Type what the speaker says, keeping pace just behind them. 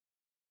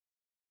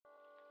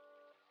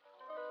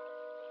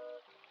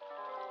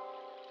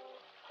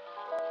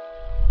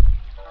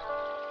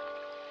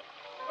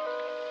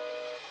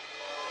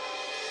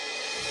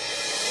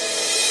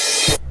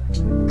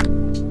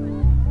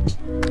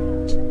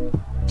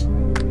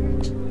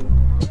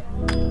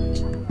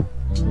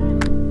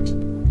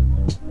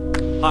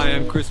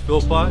I'm Chris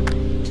Philpott,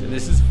 and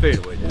this is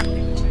Fadeaway Deck.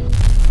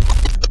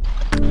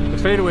 The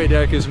Fadeaway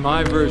Deck is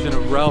my version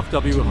of Ralph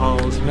W.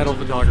 Hull's metal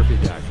photography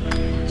deck.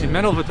 In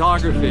metal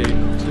photography,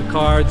 the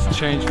cards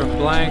change from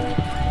blank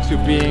to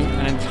being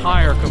an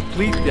entire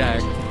complete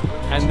deck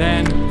and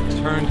then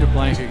turn to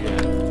blank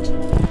again.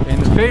 In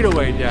the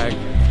Fadeaway Deck,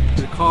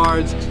 the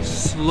cards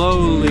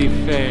slowly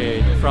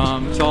fade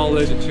from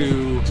solid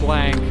to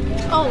blank,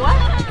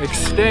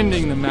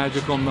 extending the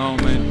magical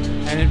moment,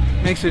 and it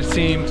makes it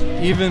seem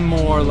even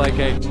more like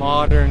a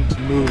modern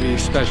movie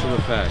special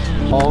effect.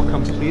 All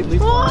completely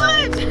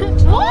blank.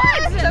 What?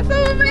 That's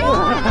so amazing!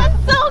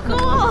 That's so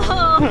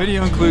cool! The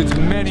video includes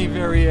many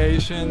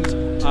variations.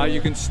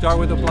 You can start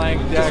with a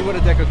blank deck. This is what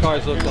a deck of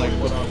cards looks like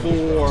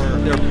before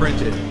they're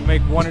printed.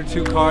 Make one or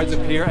two cards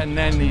appear and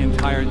then the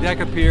entire deck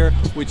appear,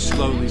 which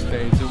slowly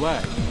fades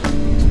away.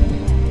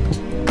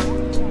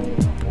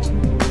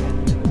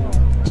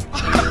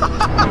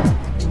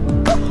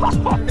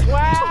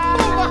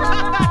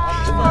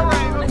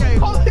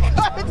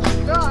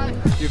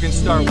 You can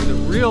start with a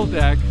real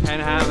deck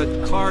and have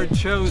a card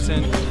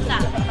chosen.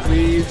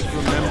 Please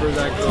remember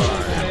that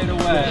card. Fade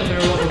away.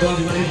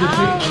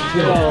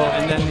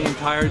 And then the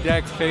entire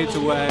deck fades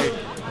away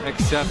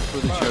except for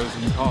the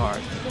chosen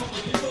card.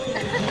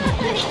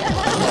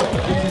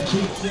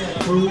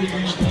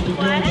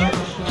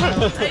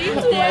 Are you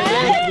dead?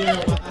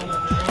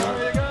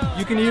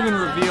 You can even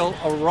reveal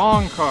a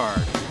wrong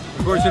card.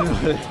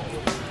 Unfortunately,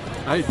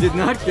 I did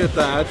not get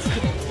that.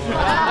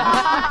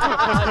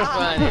 That's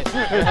funny.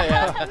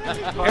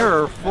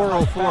 Error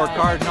 404,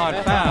 card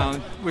not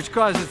found, which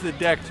causes the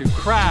deck to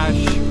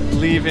crash,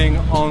 leaving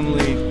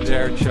only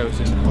their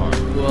chosen card.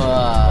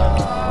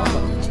 Wow.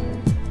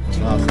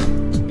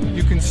 Awesome.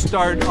 You can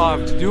start off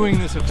doing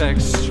this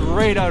effect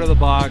straight out of the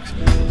box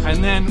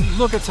and then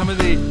look at some of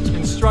the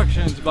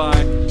instructions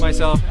by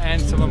myself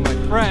and some of my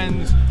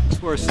friends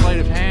who are sleight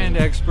of hand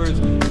experts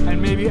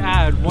and maybe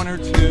add one or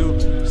two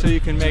so you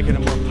can make it a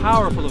more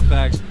powerful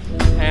effect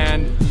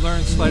and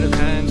learn sleight of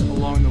hand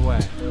along the way.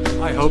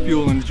 I hope you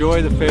will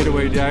enjoy the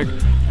Fadeaway Deck,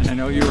 and I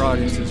know your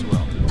audience as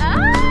well.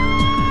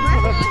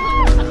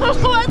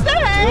 What the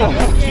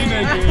heck?